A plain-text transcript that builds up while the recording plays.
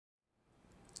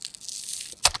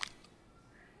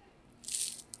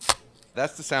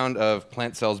That's the sound of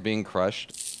plant cells being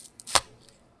crushed.